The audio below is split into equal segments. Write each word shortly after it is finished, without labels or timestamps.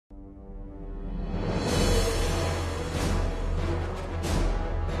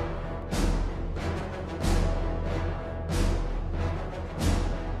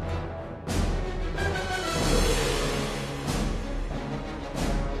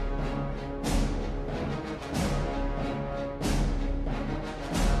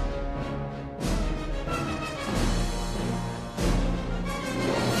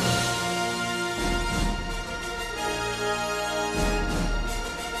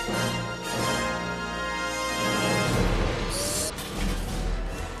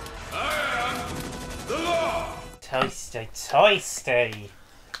Toasty, toasty.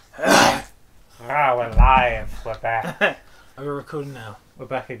 Oh, we're live. We're back. Are we recording now? We're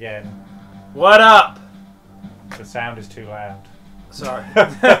back again. What up? The sound is too loud. Sorry.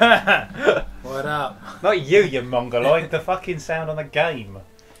 What up? Not you, you mongoloid. The fucking sound on the game.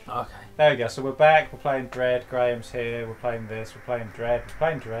 Okay. There we go. So we're back. We're playing Dredd. Graham's here. We're playing this. We're playing Dredd. We're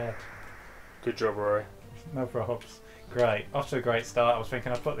playing Dredd. Good job, Rory. No probs. Great. Off to a great start. I was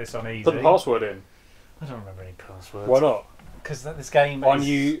thinking I'd put this on easy. Put the password in. I don't remember any passwords. Why not? Because this game Aren't is...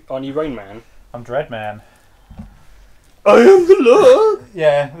 you Rain Man? I'm Dredd Man. I am the Lord!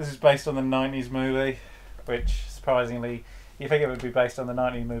 Yeah, this is based on the 90s movie, which, surprisingly, you think it would be based on the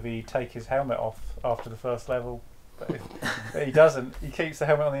 90s movie Take His Helmet Off after the first level, but he doesn't. He keeps the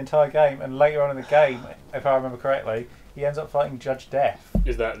helmet on the entire game, and later on in the game, if I remember correctly, he ends up fighting Judge Death.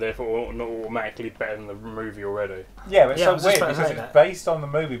 Is that therefore not automatically better than the movie already? Yeah, but it's Yeah, so weird because it's that. based on the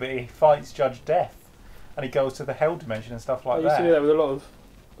movie, but he fights Judge Death, and he goes to the Hell Dimension and stuff like I used to do that. that with a lot of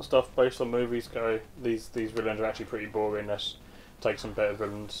stuff based on movies. Go, these villains are actually pretty boring. Let's take some better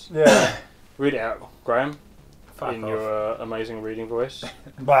villains. Yeah. Read it out, Graham, Fuck in off. your amazing reading voice.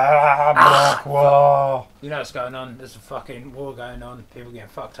 Black War. You know what's going on? There's a fucking war going on. People getting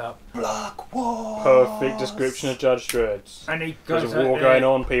fucked up. Black War. Perfect description of Judge Dredd. And he goes There's a war going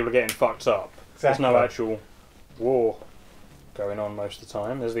on. People are getting fucked up. There's no actual war going on most of the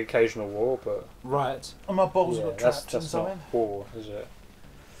time. There's the occasional war, but Right. And my balls yeah, got that's trapped in not something. war, is it?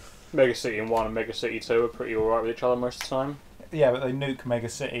 Mega City 1 and Mega City 2 are pretty alright with each other most of the time. Yeah, but they nuke Mega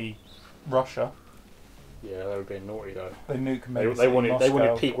City, Russia. Yeah, they were being naughty though. They nuke Mega They City, wanted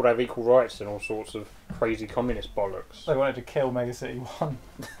Moscow. people to have equal rights and all sorts of crazy communist bollocks. They wanted to kill Mega City 1.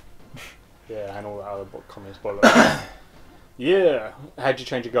 Yeah, and all that other communist bollocks. Yeah. How'd you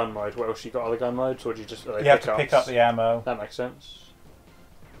change your gun mode? What else you got? Other gun modes, or did you just? Are they You have to pickups? pick up the ammo. That makes sense.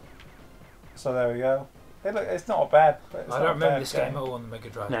 So there we go. It's not a bad. I don't remember this game at all on the Mega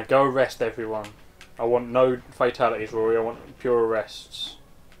Drive. Now go arrest everyone. I want no fatalities, Rory. I want pure arrests.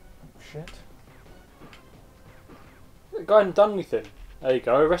 Shit. The guy hadn't done anything. There you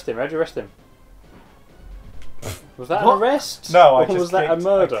go. Arrest him. How'd you arrest him? Was that What? an arrest? No, I or just was that kicked, a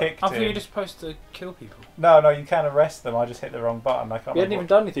murder? I kicked I thought you were him. just supposed to kill people. No, you can arrest them. I just hit the wrong button. I can't. He hadn't even remember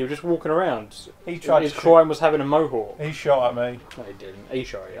done anything. He was just walking around. He tried His to crime was having a mohawk. He shot at me. No, he didn't. He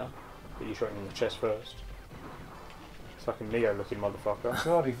shot you. But you shot him in the chest first. Fucking Neo-looking motherfucker.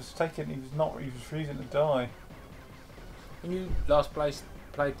 God, he was refusing to die. When you last played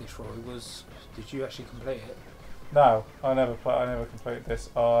this, Roy, did you actually complete it? No, I never completed this.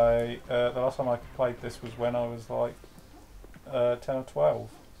 The last time I played this was when I was like 10 or 12.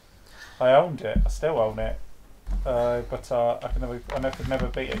 I owned it. I still own it. But I could never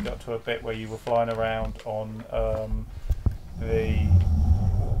beat it. Got to a bit where you were flying around on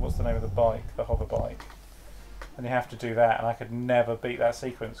what's the name of the bike? The hover bike. And you have to do that, and I could never beat that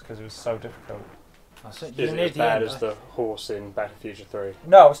sequence because it was so difficult. Is it as bad as the horse in Back to the Future 3?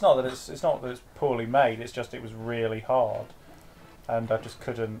 No, it's not that it's poorly made. It's just it was really hard, and I just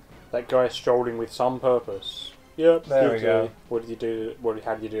couldn't. That guy strolling with some purpose. Yep. There we go. What did you do?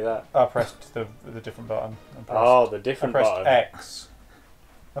 How did you do that? I pressed the different button. And pressed, Oh, the different I pressed button. X.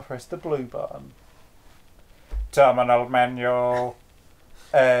 I pressed the blue button. Terminal menu.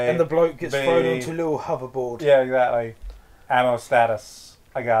 A, And the bloke gets B. thrown onto a little hoverboard. Yeah, exactly. Ammo status.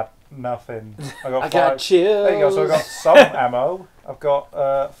 I got nothing. I got I five. got chills. There you go. So I got some ammo. I've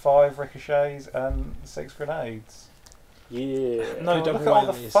got 5 ricochets and 6 grenades. Yeah. No God, double look at all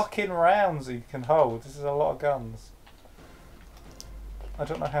the whammies. fucking rounds you can hold. This is a lot of guns. I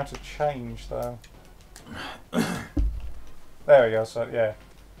don't know how to change though. There we go. So yeah,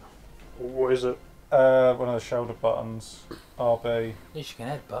 What is it? one of the shoulder buttons. RB. At least you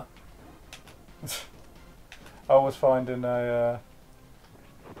can headbutt. I was finding a.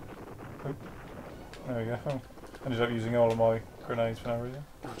 Oop. There we go. Ended up using all of my grenades for no reason.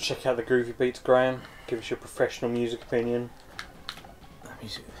 Check out the groovy beats, Graham. Give us your professional music opinion.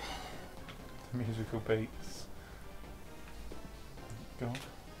 Musical beats. God.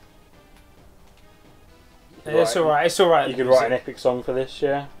 It's alright. It's alright. You could write an epic song for this,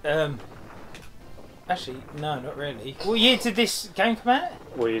 yeah? Actually, no, not really. What year did this game come out?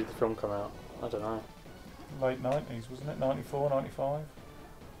 What year did the film come out? I don't know. Late 90s, wasn't it? 94, 95?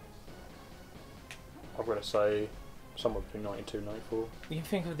 I've got to say somewhere between 92 and 94. You can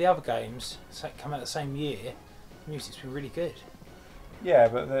think of the other games that come out the same year. The music's been really good. Yeah,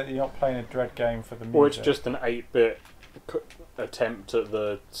 but you're not playing a Dredd game for the music. Or it's just an 8-bit attempt at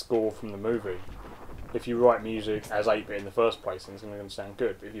the score from the movie. if you write music as 8-bit in the first place, then it's going to sound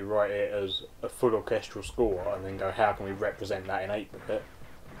good. But if you write it as a full orchestral score and then go, how can we represent that in 8-bit?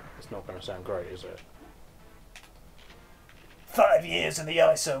 It's not going to sound great, is it? 5 years in the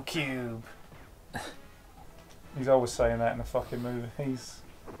ISO cube. He's always saying that in the fucking movie. He's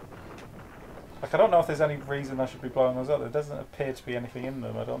like, I don't know if there's any reason I should be blowing those up. There doesn't appear to be anything in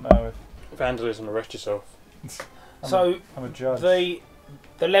them. I don't know if. Vandalism, arrest yourself. I'm a judge.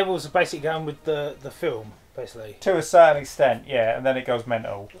 The levels are basically going with the film, basically. To a certain extent, yeah, and then it goes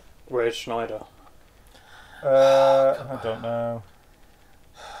mental. Where's Schneider? I don't know.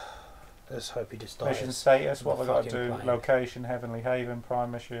 Let's hope he just dies. Mission status, what The we got to do. fucking plane. Location, Heavenly Haven,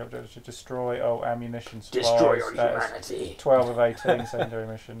 prime mission objective to destroy all ammunition supplies. Destroy all Status, humanity. 12 of 18, secondary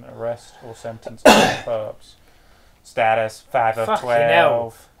mission, arrest or sentence all perps. Status, 5 of Fucking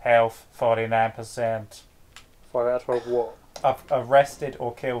 12, health, 49%. 5 out of 12 what? I've arrested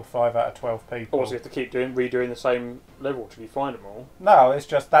or killed 5 out of 12 people. Or do you have to keep redoing the same level till you find them all? No, it's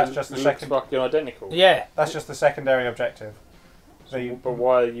just, that's It just the looks second, fucking identical. Yeah. that's just the secondary objective. But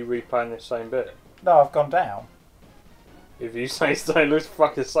why are you replaying this same bit? No, I've gone down. If you say so, it looks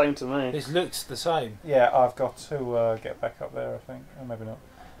fucking the same to me. This looks the same. Yeah, I've got to get back up there, I think. Or maybe not.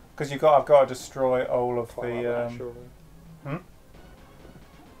 Because I've got to destroy all of Quite like the... that, surely.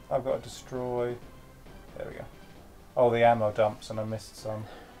 I've got to destroy... There we go. All the ammo dumps, and I missed some.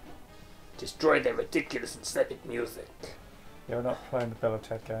 Destroy their ridiculous and aesthetic music. Yeah, we're not playing the Bill of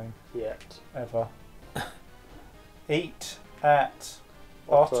Ted game. Yet. Ever. Eat at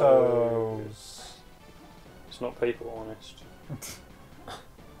Otto's. Otto's. It's not people, honest.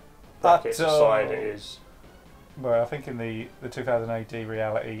 Brackets aside, it is. Well, I think in the 2000 AD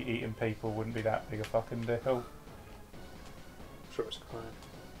reality, eating people wouldn't be that big a fucking deal. I'm sure it's a crime.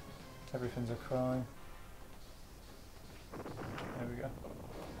 Everything's a crime. There we go.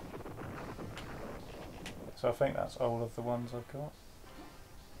 So I think that's all of the ones I've got.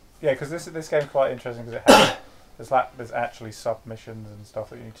 Yeah, because this game's quite interesting because it has there's actually submissions and stuff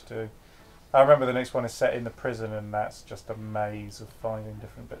that you need to do. I remember the next one is set in the prison, and that's just a maze of finding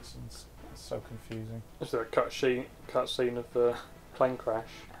different bits, and it's so confusing. Is there a cut scene of the plane crash,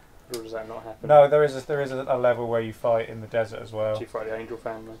 or does that not happen? No, there is a level where you fight in the desert as well. Do you fight the Angel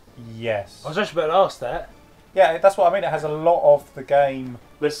family? Yes. I was actually about to ask that. Yeah, that's what I mean. It has a lot of the game.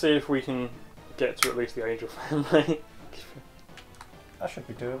 Let's see if we can get to at least the Angel family. That should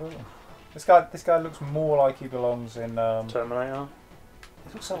be doable. This guy looks more like he belongs in. Terminator.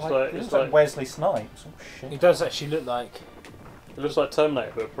 He looks It's like, like- he it's looks like like- Wesley Snipes. Oh It shit. does actually look like. It looks like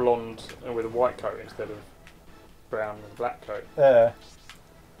Terminator, but blonde and with a white coat instead of brown and black coat. Yeah.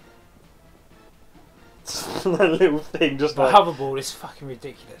 That little thing, just The like hoverboard is fucking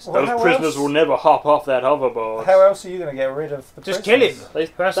ridiculous. Well, those how prisoners else- will never hop off that hoverboard. How else are you going to get rid of the Just prisoners? kill him.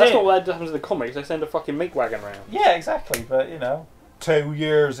 That's That's it. not what happens in the comics. They send a fucking meat wagon round. Yeah, exactly. But 2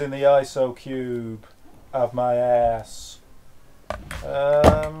 years in the ISO cube of my ass.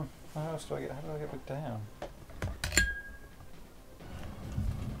 How else do I get? How do I get back down?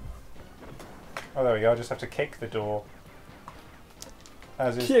 Oh, there we go. I just have to kick the door.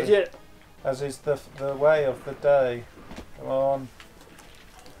 As is Kick it. As is the way of the day. Come on.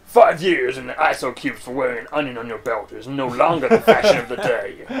 5 years in the ISO cubes for wearing an onion on your belt is no longer the fashion of the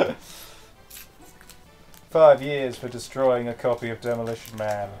day. 5 years for destroying a copy of Demolition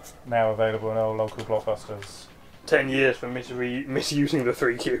Man. Now available in all local blockbusters. 10 years for misusing the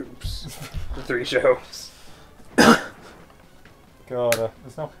 3 cubes. The 3 shells. God,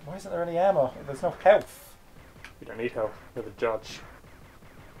 there's no. Why isn't there any ammo? There's no health. You don't need help. You're the judge.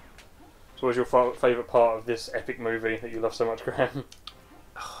 So what's your favourite part of this epic movie that you love so much, Graham?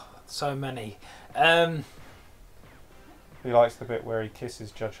 So many. He likes the bit where he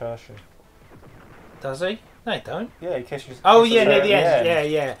kisses Judge Hershey. Does he? No, he don't. Yeah, he kisses. Oh kisses yeah, her near at the end.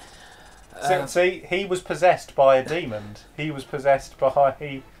 Yeah, yeah. See, he was possessed by a demon. He was possessed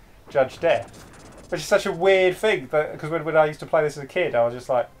by Judge Death, which is such a weird thing. Because when I used to play this as a kid, I was just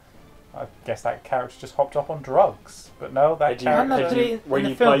like, I guess that character just hopped up on drugs. But no, that character. When in the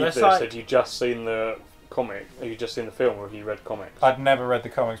you film, played that's this, like- had you just seen the comic? Have you just seen the film, or have you read comics? I'd never read the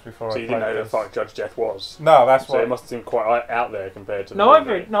comics before. So I you didn't played know who the this. fuck Judge Death was? No, that's So why. it must have seemed quite out there compared to. No, the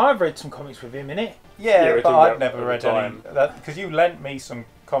movie. I've read some comics with him in it. Yeah, Yeah, we're but talking I've about never at read the any. time. Because you lent me some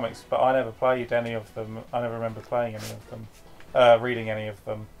comics, but I never played any of them. I never remember playing any of them, reading any of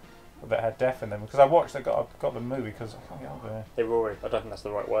them that had death in them. Because I watched, I got the movie because I can't get up there. Hey Rory, I don't think that's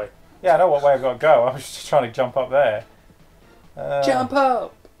the right way. Yeah, I know what way I've got to go. I was just trying to jump up there.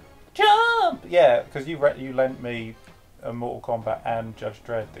 up! Jump! Yeah, because you lent me a Mortal Kombat and Judge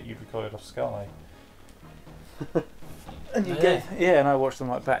Dredd that you'd recorded off Sky. And you Yeah. get and I watched them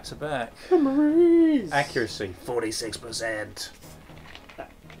like back to back. Memories. Accuracy 46%.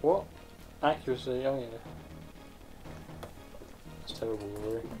 What? Accuracy? Oh yeah. That's terrible,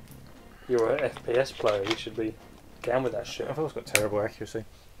 Rory. You're an FPS player. You should be down with that shit. I've always got terrible accuracy.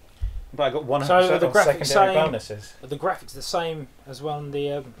 But I got 100% So the on graphics secondary same? bonuses. Are the graphics the same as on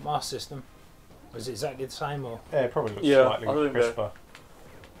the Master System? Or is it exactly the same? Or Yeah, it probably looks Yeah, slightly I think crisper.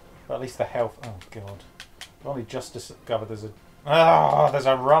 But at least the health. Oh god! I've only just discovered there's a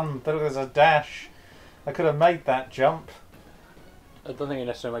run. There's a dash. I could have made that jump. I don't think it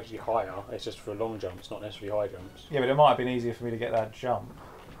necessarily makes you higher. It's just for a long jump. It's not necessarily high jumps. Yeah, but it might have been easier for me to get that jump.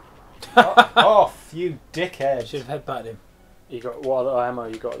 Off, you dickhead! should have headbutted him. You got what other ammo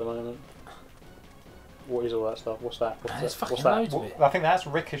you got at the moment? What is all that stuff? What's that? Man, What's there's that? fucking What's that? loads of it. I think that's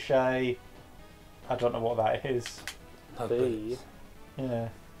ricochet. I don't know what that is. No B. bullets. Yeah,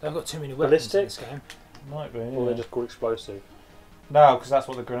 They've got too many weapons Ballistic? in this game. might be. Or Yeah. they're just called explosive. No, because that's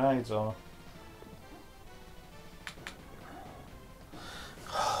what the grenades are.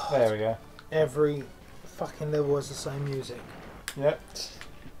 There we go. Every fucking level has the same music. Yep.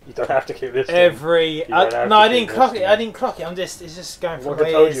 You don't have to keep this. Every You don't have no, to I keep didn't clock it. listening. I didn't clock it. It's just going from Like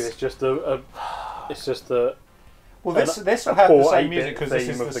I told you, it's just it's just the. Well, this And will a have the poor same 8-bit music because this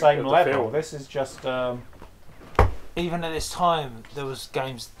theme is of the the- same of the level. film. This is just even at this time there was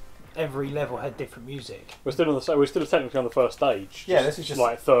games. Every level had different music. We're still on the. We're still technically on the first stage. Yeah, this is just-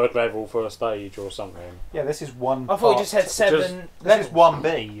 like third level first stage or something. yeah. This is one. I thought we part. just had seven. This is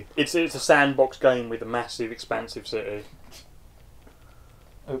 1B. It's a sandbox game with a massive, expansive city.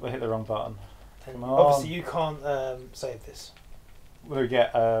 Oop, I hit the wrong button. Come on. Obviously, you can't save this. We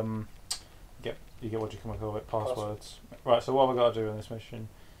get you get what you can call it, passwords. Right. So what have I got to do in this mission?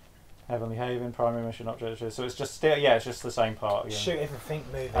 Heavenly Haven, primary mission, objective. So it's just still it's just the same part again. Shoot everything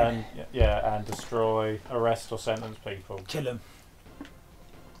moving. And and destroy, arrest or sentence people. Kill them.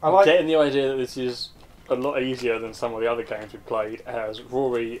 I like. Getting the idea that this is a lot easier than some of the other games we've played, as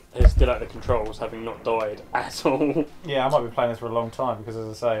Rory is still at the controls, having not died at all. Yeah, I might be playing this for a long time because, as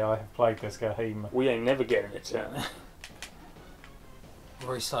I say, I have played this game. We ain't never getting it yet.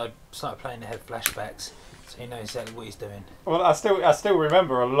 Rory started playing ahead flashbacks, so he knows exactly what he's doing. Well, I still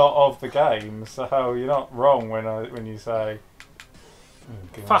remember a lot of the game, so you're not wrong when you say. Oh,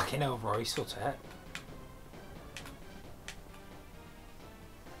 God. Fucking hell, Rory, sort of.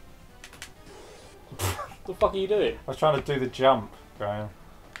 What the fuck are you doing? I was trying to do the jump, Graham.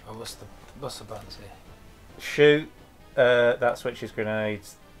 Oh, what's the buttons here? Shoot. That switches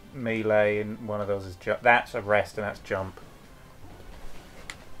grenades, melee, and one of those is jump. That's arrest and that's jump.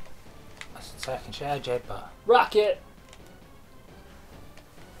 So I can shout out Jedbutt. Rocket!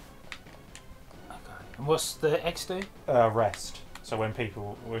 Okay. And what's the X do? Arrest. So when you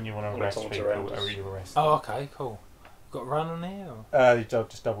want to When arrest someone's people, around us. you arrest. Oh, okay, cool. Got run on here? Or? You don't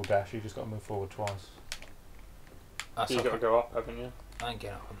just double dash. You just got to move forward twice. That's You've got to go up, haven't you? I ain't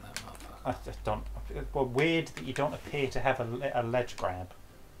get up on that motherfucker. I just don't. Well, weird that you don't appear to have a ledge grab.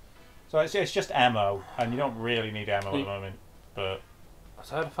 So it's just ammo, and you don't really need ammo at the moment. But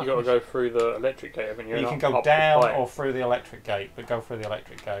So how the fuck You've got to go through the electric gate, haven't you? you And can up go down the pipe. or through the electric gate, but go through the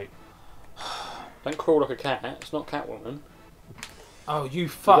electric gate. Don't crawl like a cat. It's not Catwoman. Oh, you You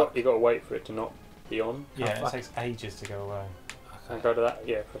fuck. got to wait for it to not be on. Yeah, fuck. it takes ages to go away. And Okay. go to that.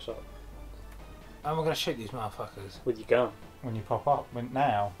 Yeah, press up How am I going to shoot these motherfuckers? with your gun. When you pop up,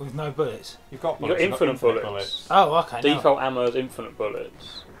 now With no bullets? you've got You've got bullets. infinite bullets. Oh, okay. now- Default ammo is infinite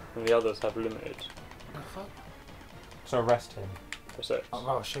bullets, and the others have limited. The fuck? So arrest him. Press X. I'd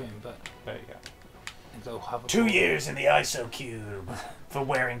rather shoot him, but There you go. they'll have a 2 years in the ISO cube for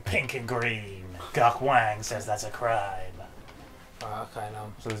wearing pink and green. Gok Wang says that's a crime. Right, okay,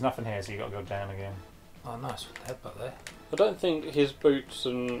 now. So there's nothing here, so you got to go down again. Oh, nice with the headbutt there. I don't think his boots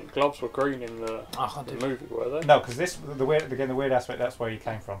and gloves were green in the I can't do movie, were they? No, because the weird aspect. That's where you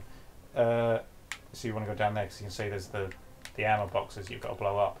came from. So you want to go down there because you can see there's the ammo boxes you've got to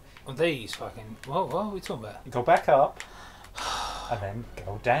blow up. Well, these fucking. What are we talking about? You go back up, and then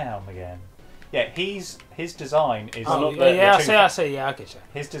go down again. Yeah, his design is. Oh, not yeah, the I see, yeah, I get you.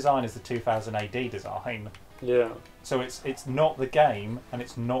 His design is the 2000 AD design. Yeah. So it's not the game and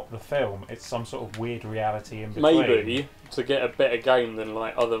it's not the film. It's some sort of weird reality in between. Maybe to get a better game than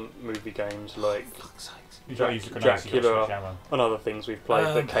like other movie games like Fuck's sakes. You've got to use the grenades, you've got to Dracula. switch ammo. and other things we've played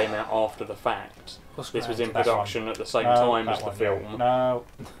Um, that came out after the fact. What's This was grand? in That production at the same No, time that as the one, film. yeah. No,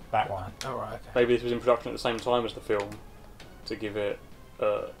 that one. Alright, okay. Maybe this was in production at the same time as the film to give it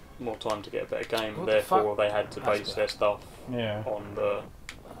more time to get a better game. What the Therefore, fuck? they had to That's base bad. their stuff Yeah. on the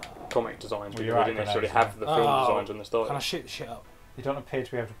comic designs Well, because you're they right, didn't necessarily grenades, have the film Oh, designs when they Can I started. shoot the shit up? You don't appear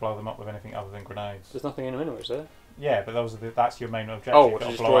to be able to blow them up with anything other than grenades. There's nothing in them anyway, is there? Yeah, but that's your main objective. Oh, You've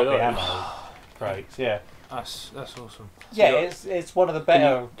got to to blow up destroy the those. ammo crates. Yeah. That's awesome. Yeah, you it's one of the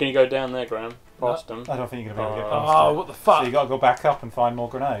better. Can you go down there, Graham? Past them. I don't think you're gonna be able to get Oh. past Oh, it. what the fuck? So you got to go back up and find more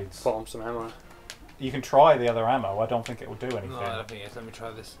grenades. Farm some ammo. You can try the other ammo. I don't think it will do anything. No, I don't think it is. Let me try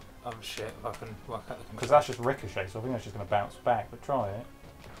this other shit if I can work out the control. Because that's just ricochet, so I think that's just going to bounce back. But try it.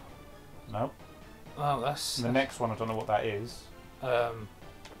 Nope. Oh, that's... And the next one, I don't know what that is.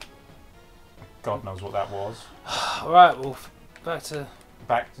 God knows what that was. Alright, well, back to...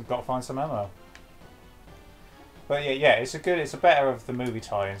 Got to find some ammo. But yeah, it's a better of the movie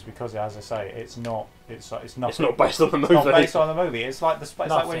tie-ins because, as I say, it's not It's not based on the movie. It's not based on the movie. It's like it's like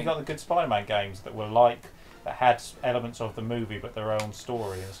when Nothing. you got the good Spider-Man games that were like that had elements of the movie but their own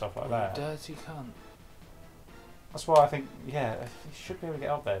story and stuff like that. Dirty cunt. That's why I think you should be able to get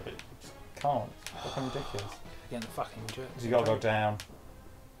up there, but you just can't. It's fucking ridiculous. Getting the fucking jerk. 'Cause you got to go down.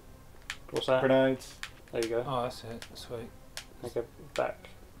 What's that? Grenades. There you go. Oh, that's it. Sweet. Make it back.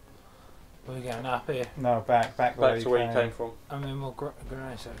 Where are we going up here? No, back Back to where you came from. How many more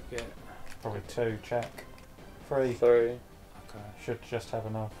grenades I could get? Probably 2. Check. 3. 3. Okay. Should just have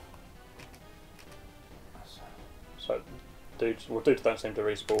enough. So, dudes don't seem to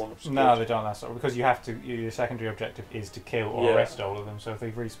respawn. which is No, good. they don't. That's because you have to. Your secondary objective is to kill or Yeah. arrest all of them. So if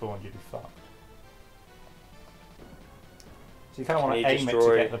they've respawned, you'd be fucked. So you kind of want to Can you aim it to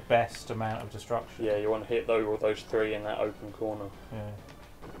destroy- get the best amount of destruction. Yeah, you want to hit those 3 in that open corner. Yeah.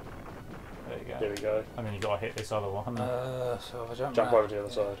 There you go. There we go. And then you got to hit this other one. So if I jump Jump back- over to the other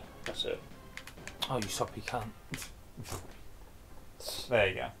side. That's it. Oh, you soppy cunt. There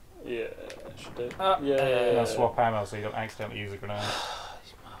you go. Yeah, should do. Ah, Yeah. Now swap ammo so you don't accidentally use a grenade.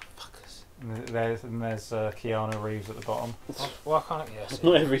 These motherfuckers. And there's Keanu Reeves at the bottom. Why can't I? Yeah, see.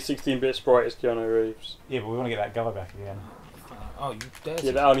 Not every 16-bit sprite is Keanu Reeves. Yeah, but we want to get that guy back again. Oh, you dirty.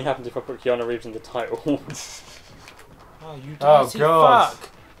 Yeah, that only happens if I put Keanu Reeves in the title. Oh, you Oh, dirty God. fuck.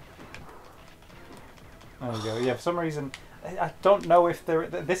 There you go. Yeah, for some reason, I don't know if there.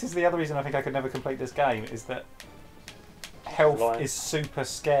 This is the other reason I think I could never complete this game is that health Right. is super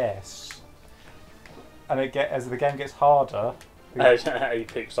scarce, and as the game gets harder. He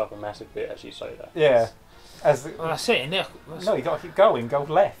picks up a massive bit as you say that. Yeah, as the, Well, that's it. Nick. no, you got to keep going. Go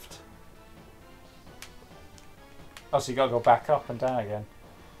left. Oh, so you got to go back up and down again.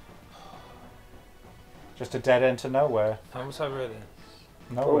 Just a dead end to nowhere. How was I really?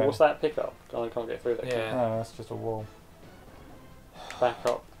 Oh, Nowhere. what's that pickup? I can't get through that. Yeah. No, that's just a wall. Back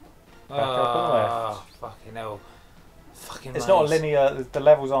up. Back up and Oh, fucking hell. Fucking It's not a maze. linear. The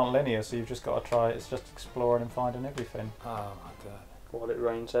levels aren't linear, so you've just got to try. It's just exploring and finding everything, Oh my god. While it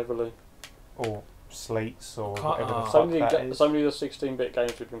rains heavily. or sleets, or Can't- whatever the oh. fuck So many, that is. so many of the 16-bit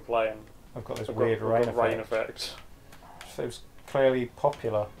games we've been playing I've got this have weird got rain effect. effect. It was clearly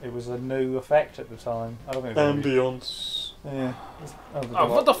popular. It was a new effect at the time. I don't think. It was really- Ambience. Yeah. Oh,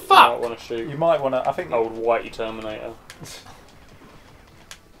 what the You might fuck? want to shoot You might want to. I think. old whitey Terminator.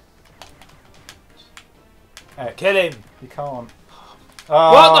 Kill him. You can't. What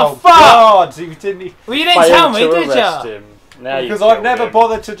Oh, the fuck? God, you didn't. Well, you didn't tell me, Failed to did arrest ya? him. Now you Because I've killed never him.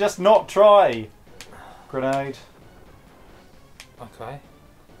 bothered to just not try. Grenade. Okay.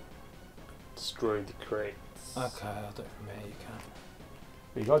 Screw the crate. Okay, I'll do it from here. You can.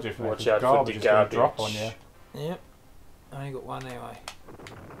 But you got to do it from there, Watch 'cause out for garbage the is going to garbage. drop on you. Yep. I only got one anyway.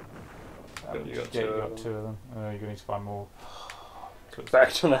 You got Yeah, two you of got them. 2 of them. You're going to need to find more.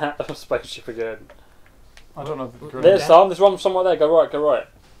 Back to the spaceship again. I don't know. If the There's grenade- There's some. There's one somewhere there. Go right. Go right.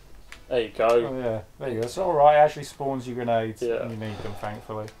 There you go. Oh yeah, there you go. It's all right. It actually spawns you grenades. Yeah. And you need them,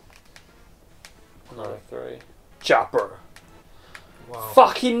 thankfully. Another 3. Chopper. Wow.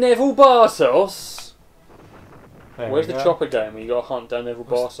 Fucking Neville Bartos. There Where's we the go. chopper game where you got to hunt down Neville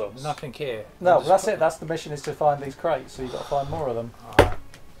What's- Bartos? Nothing here. No, I'm but that's just- it. That's the mission, is to find these crates. So you've got to find more of them. Alright.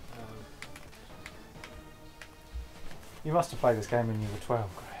 You must have played this game when you were 12,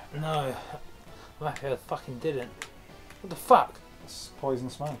 Graham. No. I'm happy I fucking didn't. What the fuck? It's poison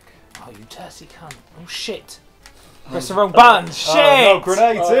smoke. Oh, you dirty cunt. Oh, shit. Press the wrong button. Shit! Oh, no,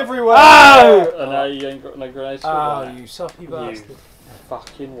 grenades Oh. everywhere! Oh! And now you ain't got no grenades for Oh, that. you soppy You bastard.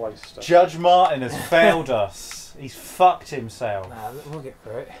 fucking waster. Judge Martin has failed us. He's fucked himself. Nah, we'll get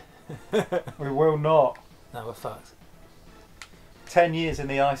through it. We will not. No, we're fucked. 10 years in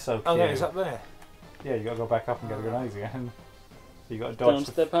the ISO queue. Oh, no, it's up there. Yeah, you got to go back up and get the grenades again. So you got to Don't dodge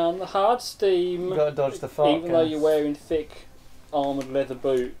the. step on the hard steam. You got to dodge the fart Even though gas. you're wearing thick armoured leather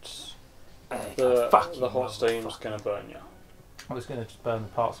boots, Hey, the fuck you, hot steam's motherfucker. going to burn you. I was going to just burn the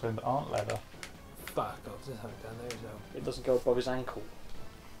parts of him that aren't leather. Fuck off. There's something down there as well. It doesn't go above his ankle.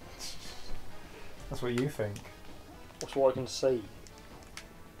 That's what you think. That's what I can see.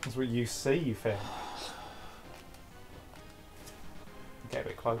 That's what you see, you think. Get a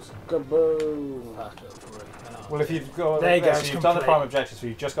bit closer. Kaboom! Fuck it, for real. I know. Well, if you've got There you go, so it's you've done the complete. prime objective, so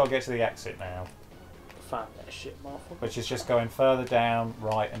you've just got to get to the exit now, Found that shit, motherfucker. which is just going further down,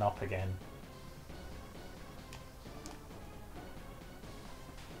 right, and up again.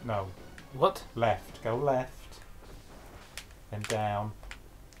 No, What? left. Go left. Then down.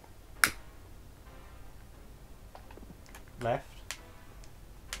 Left.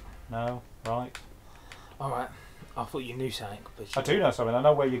 No, right. Alright. I thought you knew something, but I do know something. I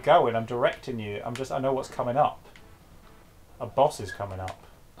know where you're going. I'm directing you. I know what's coming up. A boss is coming up.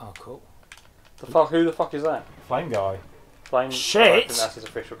 Oh, cool. Who the fuck is that? Flame guy. Flame? Shit! I don't think that's his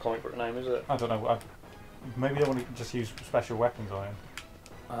official comic book name, is it? I don't know. Maybe they want to just use special weapons on him.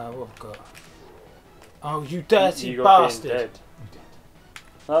 What have I got? Oh, you dirty You got bastard! being dead.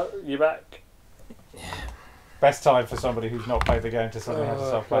 No, you're back. Best time for somebody who's not played the game to suddenly have to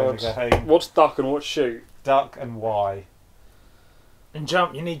start playing the game. What's duck and what's shoot? Duck and Y. And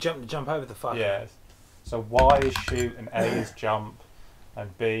jump. You need jump to jump over the fucker. Yes. So Y is shoot and A is jump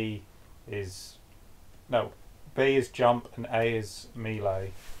and B is... No. B is jump and A is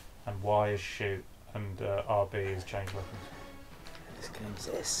melee and Y is shoot and RB is change weapons. This game's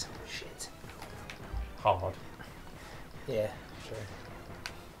this. Shit. Hard. Yeah, true.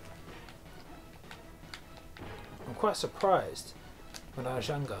 I'm quite surprised when I was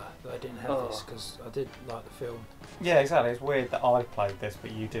younger that I didn't have this because I did like the film. Yeah, exactly. It's weird that I played this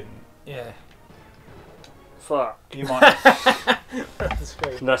but you didn't. Yeah. Fuck. You might...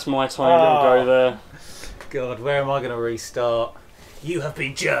 That's my tiny little go there. God, where am I going to restart? You have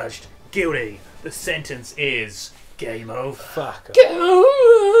been judged guilty. The sentence is game over. Fuck.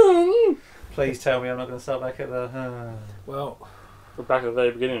 Please tell me I'm not going to start back at the... Well, We're back at the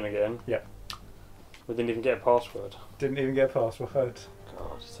very beginning again. Yep. We didn't even get a password. Didn't even get a password. God,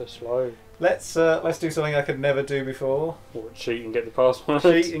 it's so slow. Let's do something I could never do before. What, cheat and get the password?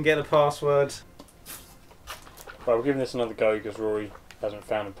 Cheat and get a password. Right, we're giving this another go because Rory hasn't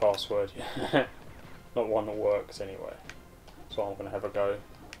found a password yet. Not one that works anyway. So I'm going to have a go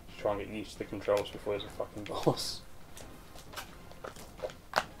to try and get used to the controls before there's a fucking boss.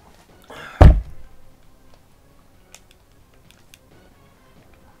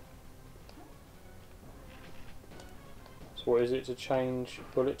 So what is it to change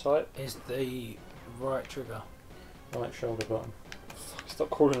bullet type? is the right trigger. Right shoulder button. Fuck, stop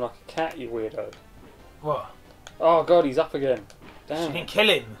calling like a cat, you weirdo. What? Oh god, he's up again. You Damn. didn't kill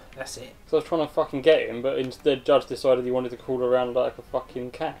him. That's it. So I was trying to fucking get him, but instead Judge decided he wanted to crawl around like a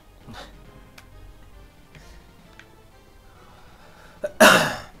fucking cat.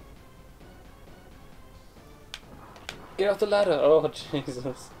 Get off the ladder! Oh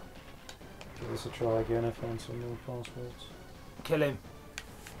Jesus. Give this a try again. I found some more passwords. Kill him.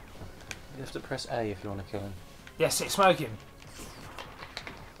 You have to press A if you want to kill him. Yes, smoke him.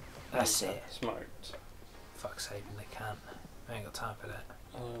 That's it. Smoked. Fuck's sake, they can't. I ain't got time for that.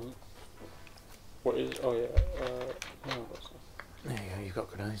 What is? Oh yeah. No, I've got some. There you go, you've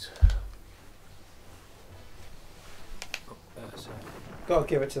got grenades. So, Got to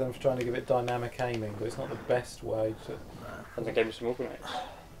give it to them for trying to give it dynamic aiming, but it's not the best way to... And they gave me some more grenades.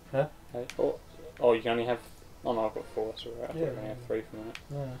 Huh? Hey, oh, you can only have. Oh no, I've got 4. That's alright. I Yeah. thought I only have 3 from that.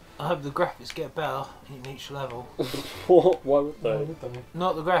 Yeah. I hope the graphics get better in each level. What? Why would Why they? would they?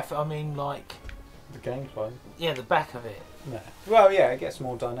 Not the graphic, I mean like, The gameplay. yeah, the back of it. No. Well, yeah, it gets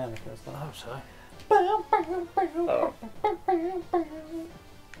more dynamic and I stuff. hope so. Oh.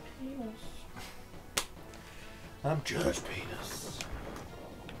 I'm Judge Penis.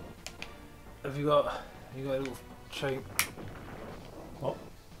 Have you got a little sheet? What?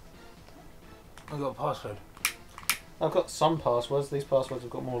 I've got a password. I've got some passwords. These passwords have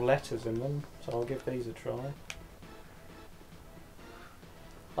got more letters in them, so I'll give these a try.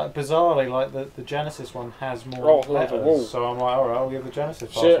 Like bizarrely, like the Genesis one has more Oh, loads of letters, wool. so I'm like, alright, I'll give the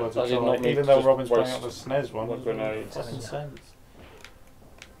Genesis Shit, passwords I a did try, not need even to though just Robin's playing waste up the SNES one. my Doesn't make grenades. fucking sense.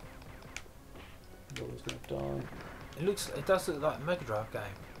 Robin's gonna die. It does look like a Mega Drive game.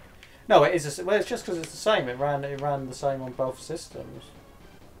 No, it is. Well, it's just because it's the same. It ran the same on both systems.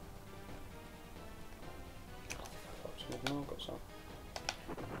 No, I've got some.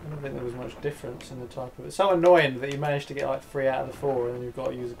 I don't think there was much difference in the type of it. It's so annoying that you managed to get like 3 out of the 4 and then you've got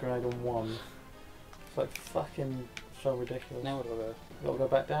to use a grenade on 1. It's like fucking so ridiculous. Now where do I go? You've got to go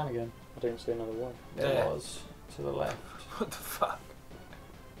back down again. I didn't see another one. There Yeah. was. To the left. What the fuck?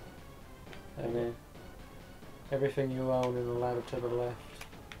 There you Yeah. go. Everything you own in the ladder to the left.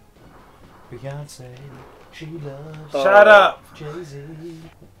 Beyonce, she loves Oh. Shut up! Jay-Z.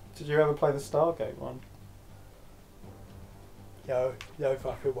 Did you ever play the Stargate one? No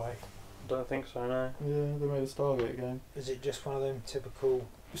fucking way. don't think so, no. Yeah, they made a Stargate game. Is it just one of them typical?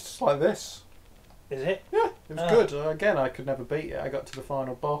 It's just like this. Is it? Yeah, it was Ah. good. Again, I could never beat it. I got to the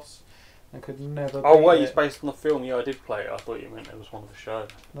final boss. I could never Oh beat wait, it. it's based on the film. Yeah, I did play it. I thought you meant it was one of the show.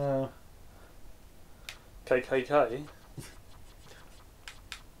 No. KKK?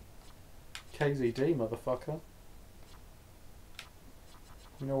 KZD, motherfucker.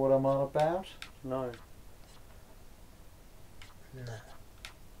 You know what I'm on about? No. No.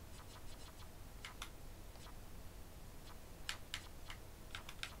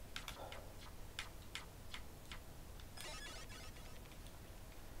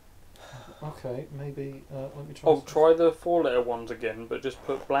 Okay, maybe. Let me try. Oh, try the 4-letter ones again, but just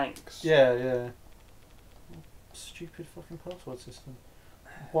put blanks. Yeah, yeah. Stupid fucking password system.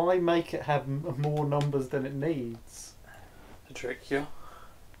 Why make it have more numbers than it needs? To trick you.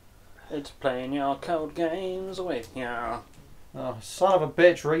 It's playing your code games with you. Oh, son of a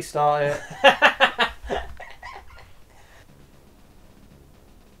bitch! Restart it.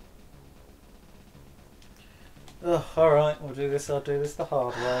 Oh, all right. We'll do this. I'll do this the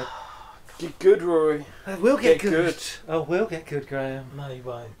hard way. Get good, Rory. I will get good. I will get good, Graham. No, you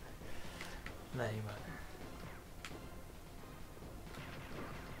won't. No, you won't.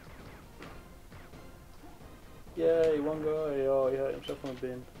 Yay, one guy. Oh, he hurt himself on a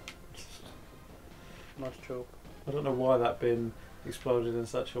bin. Nice job. I don't know why that bin exploded in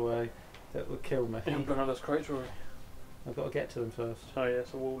such a way that would kill me. You haven't blown out those crates, Rory. I've got to get to them first. Oh yeah,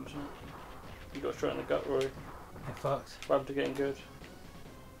 it's a wall, isn't it? You got straight in the gut, Rory. You're fucked. Grab to getting good.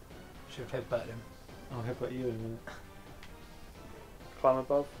 Should have headbutted him. I'll headbutt you in a minute. Climb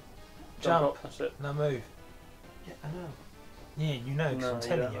above. Jump. Up, that's it. No, move. Yeah, I know. Yeah, you know, 'cause I'm you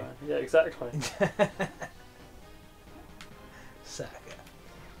telling don't you. know. Yeah, exactly. Sucker.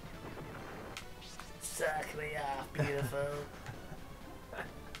 Suck me off, beautiful.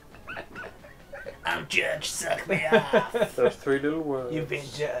 I'm judged, suck me off. Those 3 little words. You've been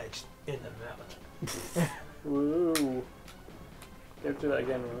judged in the mouth. Woo. You have to do that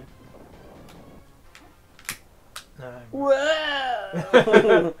again, Rory. No.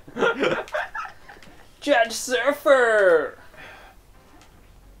 Whoa! Judge Surfer!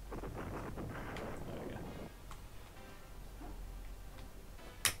 There we go.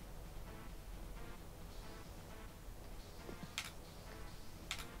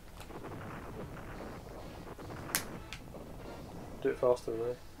 Do it faster,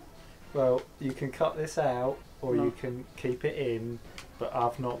 Rory. Well, you can cut this out, or No. you can keep it in. But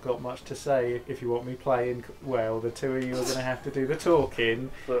I've not got much to say. If you want me playing well, the two of you are going to have to do the talking.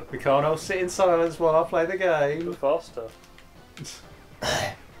 But We can't all sit in silence while I play the do game. it faster.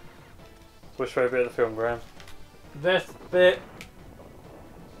 Which favourite bit of the film, Graham? This bit.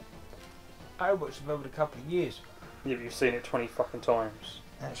 I watched the film in a couple of years. Yeah, but you've seen it 20 fucking times.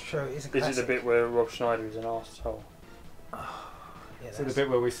 That's true. It's a This classic. is the bit where Rob Schneider is an arsehole. Yeah, So the bit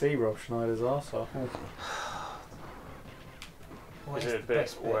where we see Rob Schneider's arsehole. well, Is it's it a the bit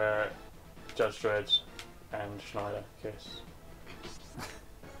best bit. where Judge Dredd and Schneider kiss?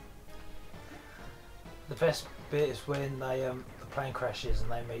 The best bit is when they the plane crashes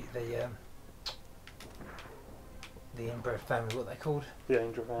and they meet the inbred family. What are they called? The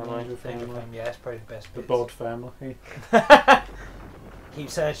Angel Family. Angel The Angel family. family. Yeah, that's probably the best. The bits. Bod family. Keep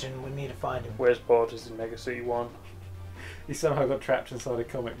searching. We need to find him. Where's Bod is in Mega City 1. He somehow got trapped inside a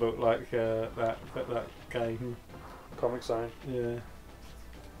comic book like that game. Comic Zone. Yeah.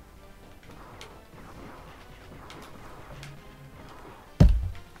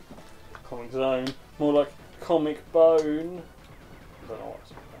 Comic Zone. More like Comic Bone. I don't know what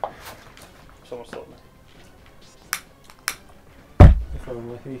it's called. Someone stop me. If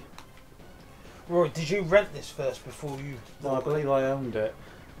only. Roy, did you rent this first before you? No, I believe I owned it.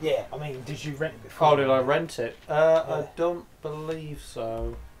 Yeah, I mean, did you rent it before? Oh, did I rent it? I Yeah. don't believe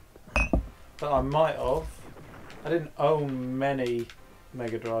so. But I might have. I didn't own many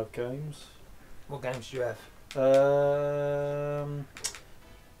Mega Drive games. What games do you have?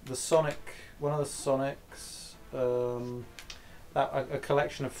 The Sonic, one of the Sonics, a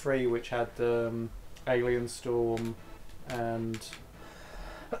collection of 3 which had Alien Storm and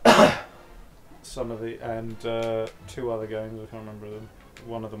some of the 2 other games. I can't remember them.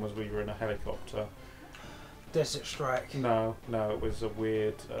 One of them was we were in a helicopter. Desert Strike. No, it was a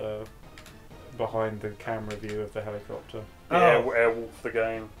weird behind the camera view of the helicopter, The Oh. Airwolf the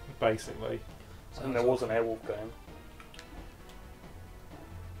game. basically. And there was an Airwolf game.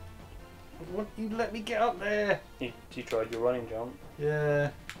 Won't you let me get up there? You tried your running jump.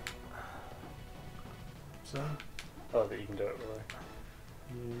 Yeah. So, Oh, that you can do it, Roy.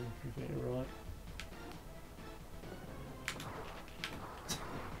 yeah, I think you're right.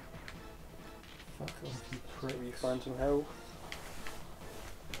 Fuck off, you prick. You find some health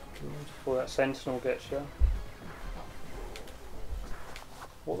God. before that sentinel gets you.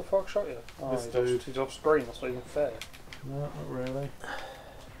 What the fuck shot you? Oh, This dude. he's off screen, that's not even fair. No, not really.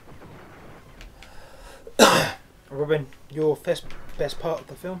 Robin, your best part of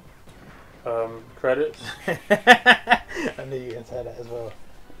the film? Credits. I knew you were going to say that as well.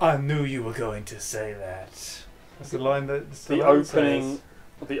 I knew you were going to say that. That's the line that The opening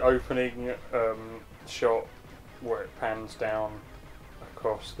shot where it pans down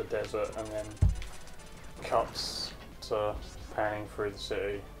across the desert and then cuts to panning through the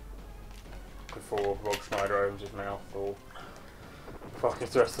city before Rob Schneider opens his mouth, or fucking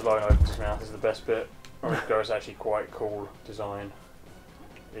Sylvester Stallone opens his mouth is the best bit. I think it's actually quite cool design,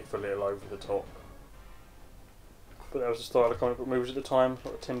 if a little over the top. But that was the style of comic book movies at the time,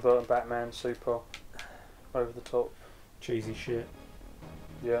 like Tim Burton Batman, super over the top. cheesy shit.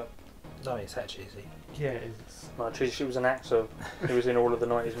 Yeah. No, it's that cheesy. Yeah, it is. No, Cheesy Shit was an actor. He was in all of the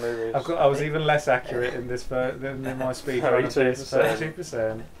 90s movies. I was even less accurate in this than in my speed run of this.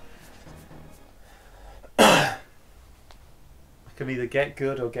 32%. I can either get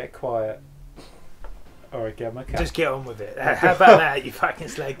good or get quiet. Or I get my cock. Just get on with it. How about that, you fucking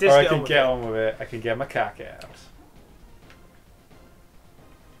slag? Just Or I get can on with get it. on with it. I can get my cock out.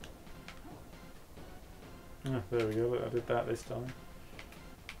 Oh, there we go. Look, I did that this time.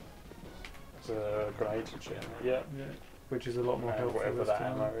 It's a grenade and shit in it. Yeah. Yeah, which is a lot more And helpful whatever this that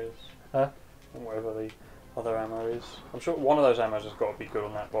time. ammo is. Huh? And whatever the other ammo is. I'm sure one of those ammos has got to be good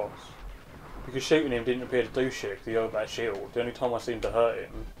on that boss. Because shooting him didn't appear to do shit because he held that shield. The only time I seemed to hurt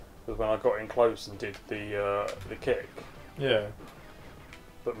him was when I got in close and did the kick. Yeah.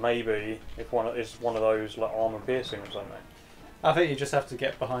 But maybe if it's one of those like armor piercing or something. I think you just have to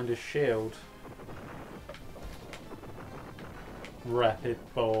get behind his shield. Rapid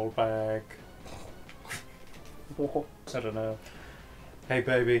ball bag. What? I don't know. Hey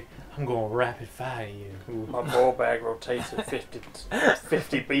baby, I'm going to rapid fire you. Ooh. My ball bag rotates at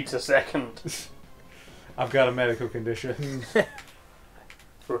 50 beats a second. I've got a medical condition.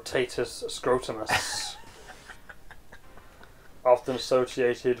 Rotatus scrotumus. Often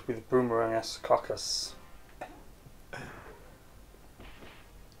associated with boomerangus coccus.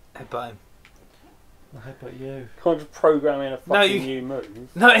 Headbutt him. I headbutt you. Can't just program in a fucking No, you- new move.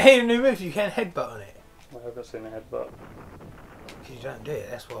 No, it ain't a new move. You can't headbutt on it. I haven't seen a headbutt. Because you don't do it,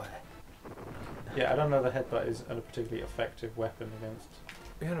 that's why. Yeah, I don't know the headbutt is a particularly effective weapon against...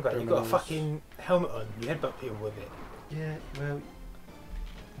 What are you on about? You've got a Criminals. fucking helmet on. You headbutt people with it. Yeah, well...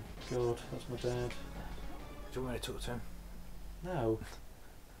 God, that's my dad. Do you want me to talk to him? No.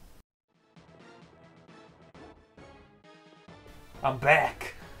 I'm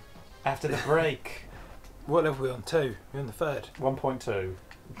back! After the break. What level are we on? 2? We're on the 3rd. 1.2.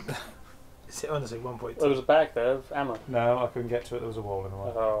 Is it honestly 1.2? There was a bag there of ammo. No, I couldn't get to it, there was a wall in the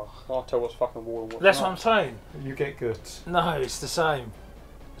way. Oh, I can't tell what's fucking wall and what's That's not. what I'm saying. You get good. No, it's the same.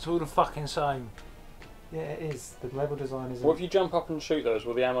 It's all the fucking same. Yeah, it is. The level design is... What if you jump up and shoot those?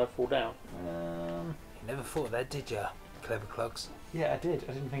 Will the ammo fall down? You never thought of that, did ya? Clever clugs. Yeah, I did.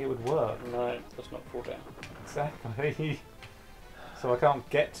 I didn't think it would work. No, it does not fall down. Exactly. So I can't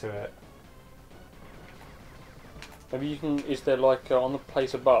get to it. Maybe you can. Is there like on the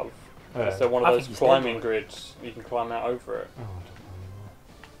place above? Is there one I of think those he's climbing dead. grids? You can climb out over it. Oh, I don't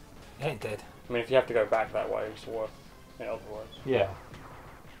know. He ain't dead. I mean, if you have to go back that way, it's worth it otherwise. Yeah.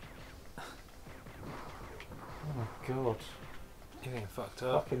 Oh my god. You're getting fucked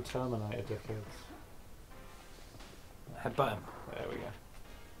up. Fucking Terminator dickheads. Headbutt him. There we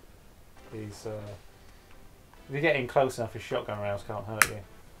go. He's, if you're getting close enough, his shotgun rounds can't hurt you.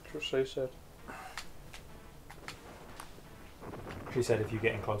 That's what she said. She said if you're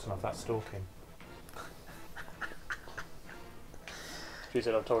getting close enough, that's stalking. She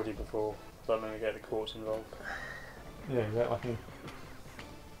said, I've told you before, don't let me get the courts involved. Yeah, exactly.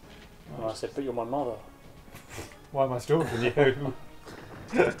 And I said, but you're my mother. Why am I stalking you?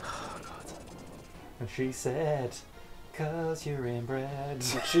 And she said, 'cause you're inbred.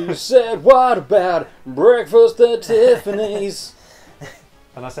 She said, what about breakfast at Tiffany's?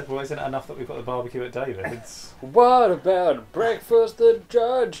 And I said, well, isn't it enough that we've got the barbecue at David's? What about breakfast at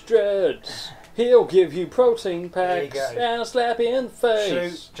Judge Dredd's? He'll give you protein There you packs go. and slap you in the face.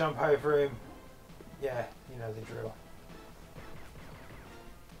 Shoot, jump over him. Yeah, you know the drill.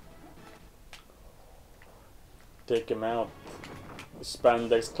 Take him out.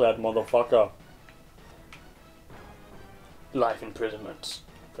 Spandex clad motherfucker. Life imprisonment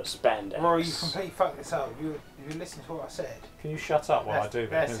for spandex. Rory, you completely fucked this up. You listened to what I said. Can you shut up while I do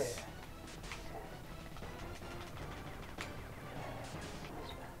That's this? it.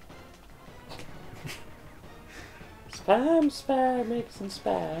 Spam, spam, mix and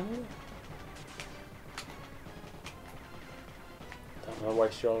spam. Don't want to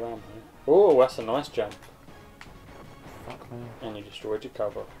waste your ammo. Oh, that's a nice jump. Fuck me. And you destroyed your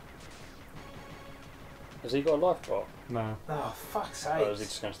cover. Has he got a life bar? No. Oh, fuck's Or is he sake.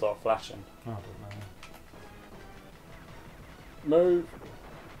 just going to start flashing? I don't know. Move!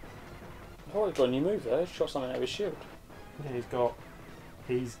 Oh, he's got a new move there. He shot something out of his shield. Yeah,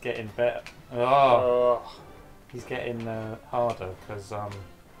 he's getting better. Oh, Oh, he's getting harder because You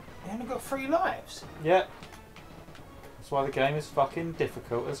only got 3 lives. yeah. That's why the game is fucking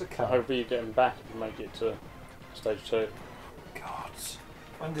difficult as a cunt. hopefully you get him back if you make it to stage 2. God.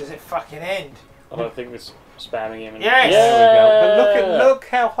 When does it fucking end? I don't think this spamming him. And Yes! There we go. But look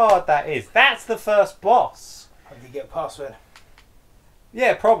how hard that is. That's the first boss. How do you get a password?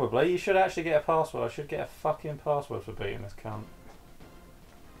 Yeah, probably. You should actually get a password. I should get a fucking password for beating this cunt.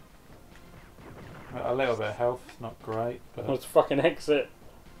 A little bit of health, not great, but What's fucking exit?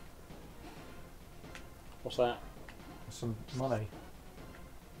 What's that? some money.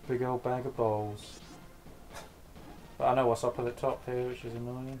 Big old bag of balls. But I know what's up at the top here, which is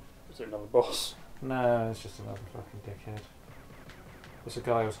annoying. Is it another boss? No, it's just another fucking dickhead. It's a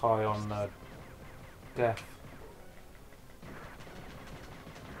guy who's high on death.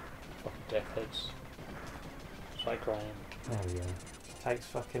 Fucking death heads. It's like crying. There we go. Takes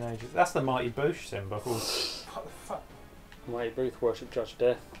fucking ages. That's the Mighty Boosh symbol. What the fuck? Mighty Booth worship Judge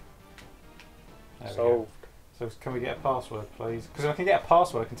Death. There we go. Solved. So can we get a password, please? Because if I can get a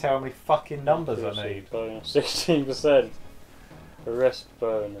password, I can tell how many fucking numbers I need. Bonus 16%. Arrest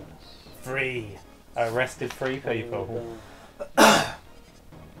bonus. Free. Arrested free people. How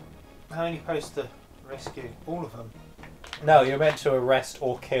many supposed to rescue? All of them. No, you're meant to arrest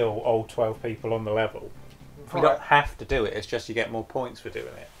or kill all 12 people on the level. You don't have to do it, it's just you get more points for doing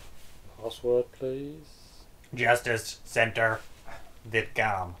it. Password, please. Justice Center.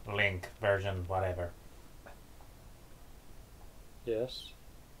 Vidcom. Link. Version. Whatever. Yes.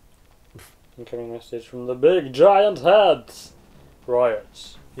 Incoming message from the big giant heads.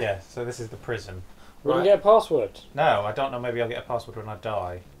 Riots. Yeah, so this is the prison. We can Right. get a password. No, I don't know. Maybe I'll get a password when I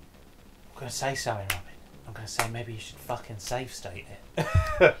die. I'm going to say something, Robin. I'm going to say maybe you should fucking save state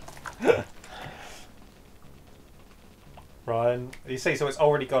it. Ryan, you see, so it's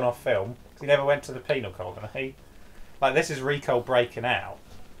already gone off film. 'Cause he never went to the penal colony. Like, this is Rico breaking out.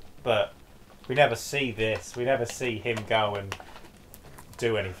 But we never see this. We never see him go and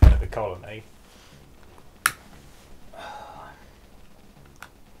do anything at the colony.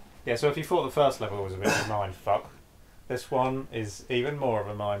 Yeah, so if you thought the first level was a bit of a mind fuck, this one is even more of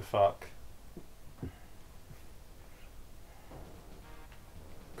a mind fuck.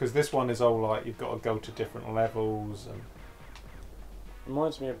 Because this one is all like you've got to go to different levels and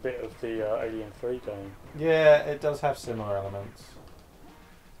Reminds me a bit of the Alien 3 game. yeah, it does have similar elements.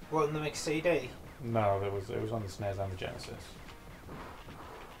 What, in the mixed CD? No, it was on the SNES and the Genesis.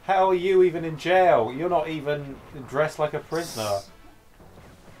 How are you even in jail? You're not even dressed like a prisoner.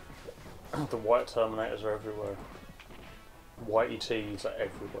 The white Terminators are everywhere. White ETs are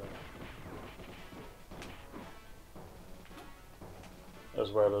everywhere. As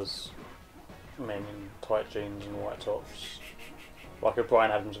well as men in tight jeans and white tops. Like a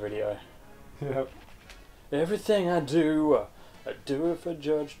Brian Adams video. Yep. Everything I do it for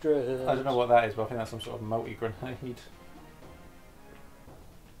Judge Dredd. I don't know what that is, but I think that's some sort of multi-grenade.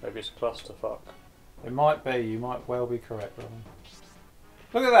 Maybe it's a clusterfuck. It might be. You might well be correct, Robin.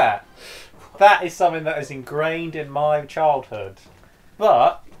 Look at that. That is something that is ingrained in my childhood.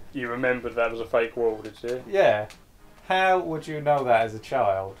 But You remembered that was a fake wall, did you? yeah, how would you know that as a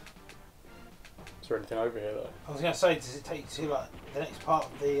child? Is there anything over here though? I was going to say, does it take you to like the next part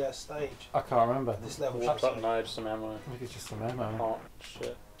of the stage? I can't remember. This level? Walked up, no, just some ammo. I think it's just a memo. Oh,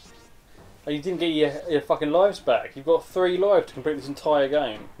 shit. Oh, you didn't get your fucking lives back. You've got 3 lives to complete this entire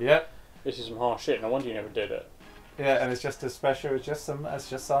game. Yep. This is some harsh shit. No wonder you never did it. Yeah, and it's just as special. It's just some. It's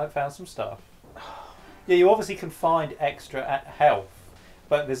just I found some stuff. Yeah, you obviously can find extra health,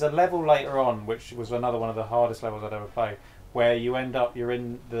 but there's a level later on, which was another one of the hardest levels I'd ever played, where you end up. You're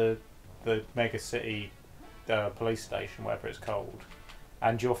in the mega city police station, whatever it's called,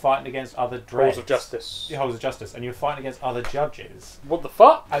 and you're fighting against other Dredds. Halls of Justice. Yeah, Halls of Justice, and you're fighting against other judges. What the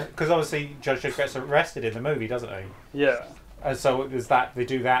fuck? Because obviously Judge Dredd gets arrested in the movie, doesn't he? Yeah. And so there's that. They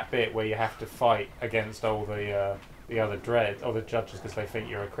do that bit where you have to fight against all the other Dredd, other judges, because they think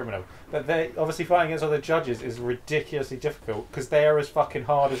you're a criminal. But they obviously fighting against other judges is ridiculously difficult because they're as fucking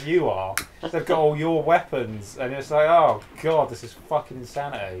hard as you are. They've got all your weapons, and it's like, oh god, this is fucking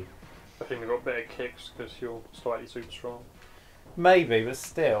insanity. I think they've got better kicks because you're slightly super strong. Maybe, but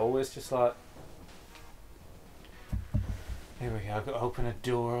still, it's just like Here we go. I've got to open a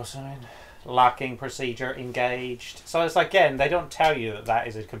door or something. Locking procedure engaged. So it's like, again, they don't tell you that that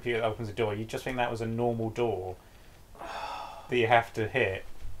is a computer that opens a door. You just think that was a normal door that you have to hit.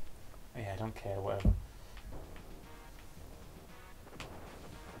 Yeah, I don't care, whatever.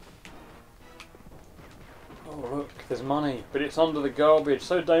 Oh look, there's money, but it's under the garbage.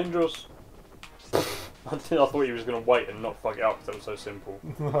 So dangerous. I thought he was going to wait and not fuck it up because it was so simple.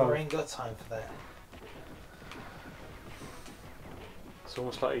 I ain't got time for that. It's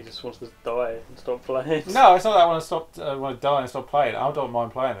almost like he just wants to die and stop playing. No, it's not that I want to die and stop playing. I don't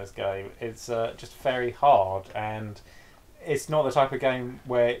mind playing this game. It's just very hard, and it's not the type of game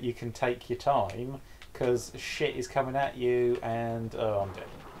where you can take your time because shit is coming at you, and I'm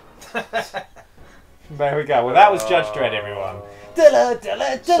dead. There we go. Well, that was Judge Dredd, everyone.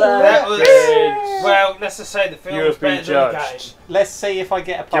 That was, well, let's just say the film You was have been better than the game. judged. Let's see if I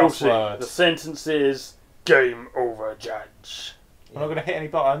get a Guilty. password. The sentence is game over, Judge. I'm not going to hit any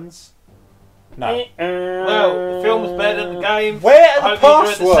buttons. No. Well, the film was better than the game. Where I are the hope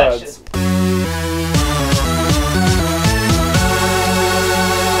you enjoyed the passwords? session.